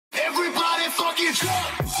get drunk.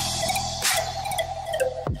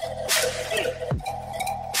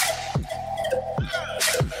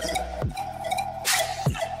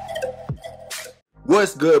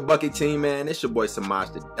 What's good, Bucket Team, man? It's your boy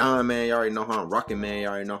Samaj the Don, man. Y'all already know how I'm rocking, man.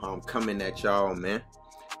 Y'all already know how I'm coming at y'all, man.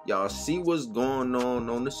 Y'all see what's going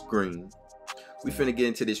on the screen. We finna get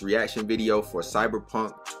into this reaction video for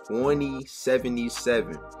Cyberpunk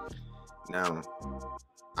 2077. Now,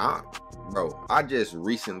 I just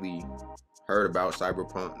recently heard about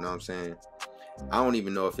Cyberpunk, you know what I'm saying? I don't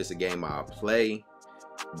even know if it's a game I'll play,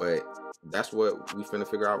 but that's what we finna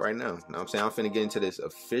figure out right now. You know what I'm saying? I'm finna get into this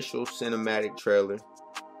official cinematic trailer.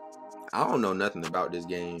 I don't know nothing about this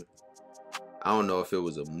game. I don't know if it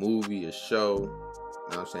was a movie, a show.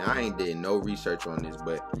 You know what I'm saying? I ain't did no research on this,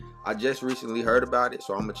 but I just recently heard about it,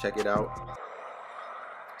 so I'm gonna check it out.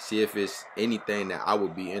 See if it's anything that I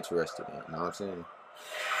would be interested in. You know what I'm saying?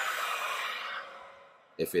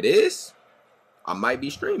 If it is, I might be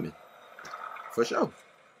streaming. For sure.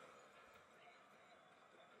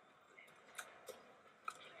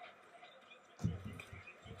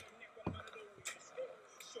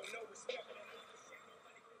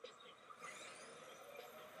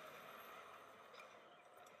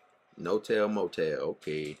 No Tell Motel,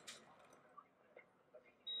 okay.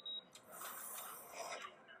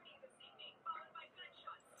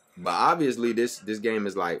 But obviously this game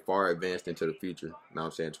is like far advanced into the future. You know what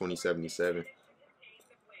I'm saying? 2077.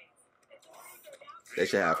 They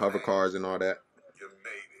should have hover cars and all that. You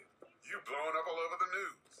made it. You blowing up all over the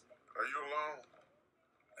news. Are you alone?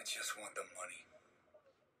 I just want the money.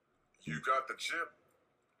 You got the chip?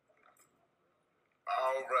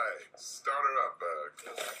 All right. Start her up,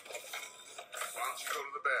 Bug. Why don't you go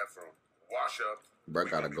to the bathroom? Wash up. Bro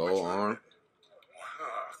got a gold arm.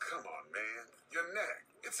 Oh, come on, man. Your neck.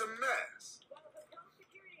 It's a mess. While the top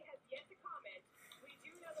security has yet to comment, we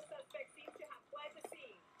do know the suspect seems to have fled the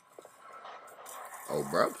scene. Oh,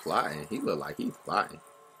 bro, flying. He look like he's flying.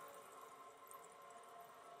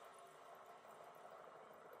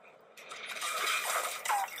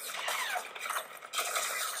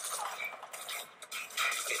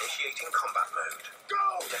 Initiating combat mode. Go!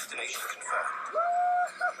 Destination confirmed.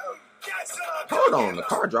 Hold on, the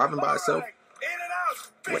car driving by itself. In and out,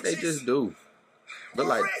 What they just do? Look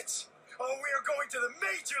like rich. Oh, we are going to the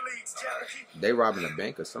major leagues, Jack. they robbing a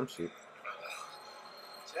bank or some shit.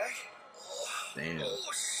 Jack? Damn.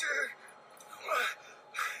 Oh, shit.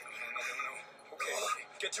 Okay,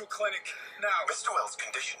 get to a clinic now. Mr. Wells'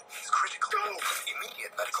 condition is critical. Go!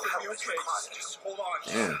 Immediate medical help is required. Just hold on.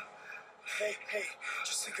 Damn. Hey,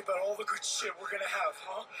 just think about all the good shit we're gonna have,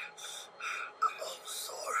 huh? I'm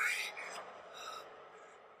sorry.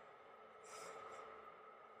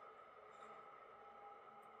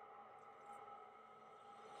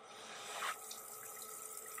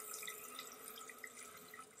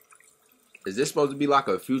 Is this supposed to be like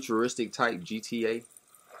a futuristic type GTA?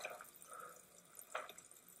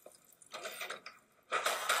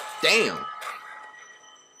 Damn.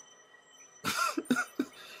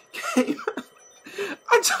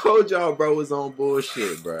 I told y'all bro was on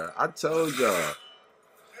bullshit, bro. I told y'all.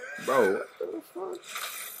 Bro, what the fuck?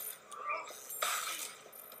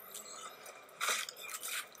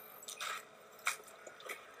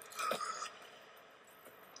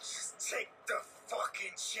 Just take the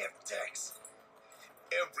fucking chip, Dex.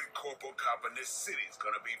 Every corporal cop in this city is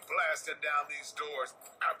gonna be blasting down these doors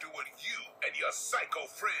after what you and your psycho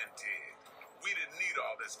friend did. We didn't need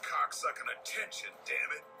all this cocksucking attention,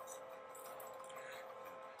 damn it.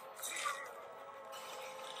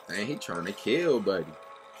 Man, he trying to kill buddy.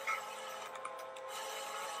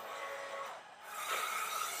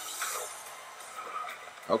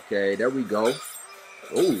 Okay, there we go.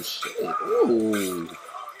 Oh shit. Ooh.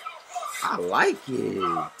 I like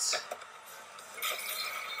it.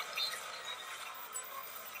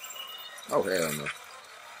 Oh hell no.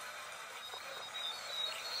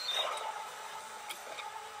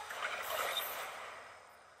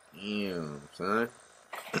 Damn, son.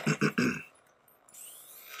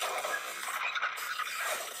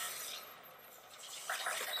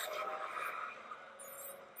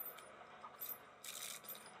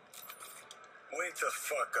 Wake the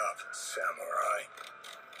fuck up, samurai.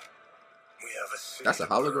 We have a city. That's a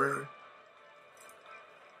hologram.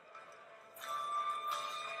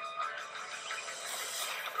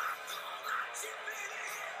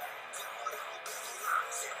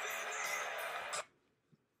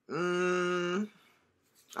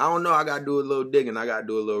 I don't know. I gotta do a little digging. I gotta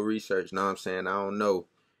do a little research. Know what I'm saying? I don't know.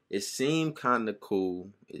 It seemed kind of cool.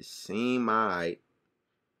 It seemed alright.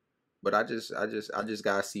 But I just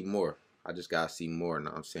gotta see more. I just gotta see more. Know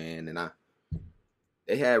what I'm saying? And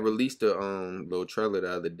They had released a little trailer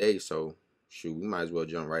the other day, so shoot, we might as well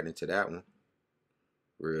jump right into that one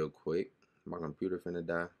real quick. My computer finna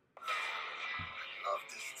die.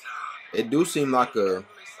 It do seem like a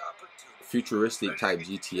futuristic type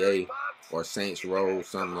GTA or Saints Row,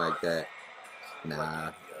 something like that.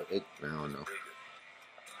 Nah, I don't know.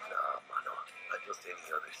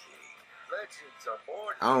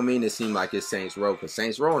 I don't mean to seem like it's Saints Row, because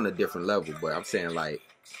Saints Row on a different level, but I'm saying like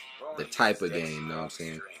the type of game, you know what I'm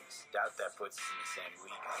saying? Doubt that puts us in the same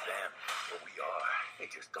league as them, but we are. They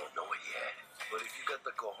just don't know it yet. But if you got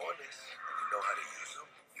the cojones and you know how to use them,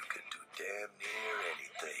 you can do damn near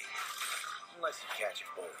anything. Unless you catch a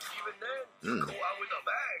bullet. Even then, you go out with a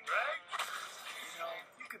bag, right? You know,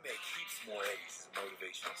 you can make heaps more eddies as a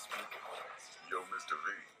motivational speaker. Yo, Mr. V,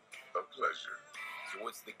 a pleasure. So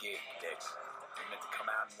what's the gig, Dex? You meant to come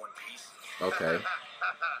out in one piece? Okay.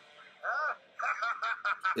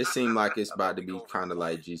 It seemed like it's about to be kind of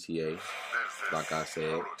like GTA, like I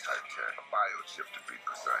said. Prototype cat, a biochip to be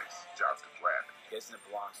precise. Job to platinum. Guessing it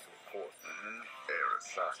belongs to a court.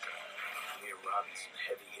 Arasaka. We're robbing some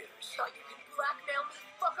heavy hitters. Thought you could blackmail me,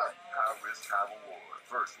 fucker? High risk, high reward.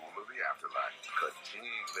 First rule of the afterlife. Ka-ching,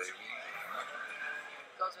 baby.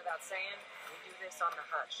 Goes without saying, we do this on the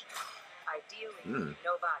hush. Ideally,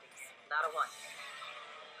 no bodies, not a one.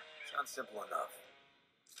 Sounds simple enough.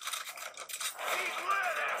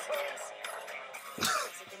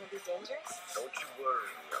 Is it gonna be dangerous? Don't you worry,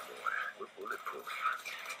 young boy. We're bulletproof.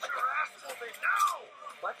 Your ass moving now!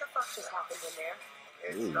 What the fuck just happened in there?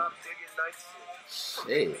 Can't stop digging Night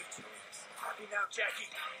City. Shit. Happy now, Jackie?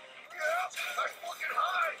 Yeah, I'm fucking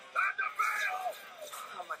high! Time to bail!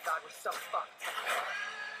 Oh my god, we're so fucked.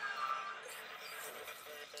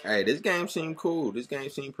 Hey, this game seemed cool. This game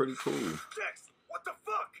seemed pretty cool. Dex, what the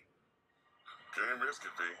fuck? Game risky,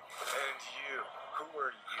 V. And you. Who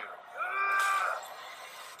are you?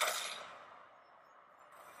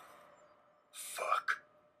 Fuck.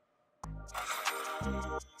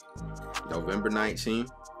 November 19th.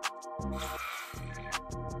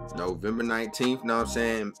 November 19th, know what I'm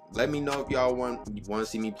saying? Let me know if y'all want to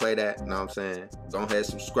see me play that, know what I'm saying? Go ahead,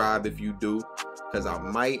 subscribe if you do, because I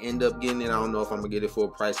might end up getting it. I don't know if I'm going to get it for a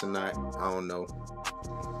price or not. I don't know.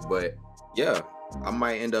 But, yeah, I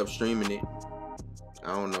might end up streaming it.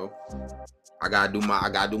 I don't know. I gotta do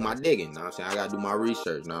my digging, know what I'm saying? I gotta do my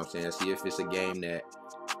research, know what I'm saying? See if it's a game that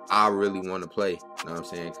I really want to play, know what I'm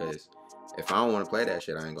saying? Because if I don't want to play that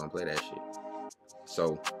shit, I ain't gonna play that shit.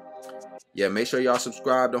 So, yeah, make sure y'all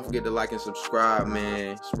subscribe. Don't forget to like and subscribe,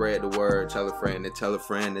 man. Spread the word. Tell a friend to tell a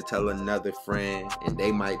friend to tell another friend. And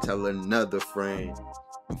they might tell another friend.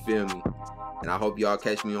 You feel me? And I hope y'all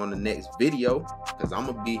catch me on the next video, because I'm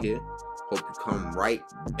going to be here. Hope you come right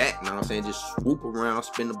back, know what I'm saying? Just swoop around,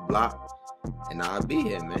 spin the block, and I'll be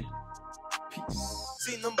here, man. Peace.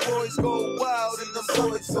 Seen them boys go wild and them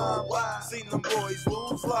boys gone wild. Seen them boys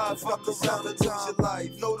lose lives, fuck around and lose your life.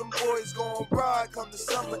 Know them boys gon' ride come the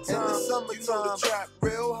summertime. In the summertime, you know the trap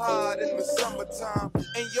real hard in the summertime.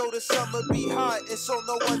 And yo, the summer be hot, and so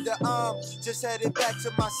no wonder I'm just headed back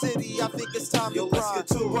to my city. I think it's time to let's get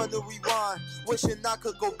to run the rewind. Wishing I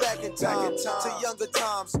could go back in time to younger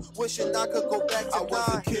times. Wishing I could go back to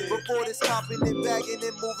 9 before this copping and bagging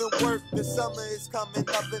and moving work. The summer is coming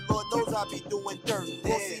up, and Lord knows I be doing dirt.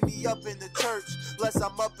 Won't see me up in the church, unless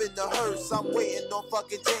I'm up in the hearse. I'm waiting on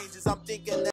fucking changes. I'm thinking that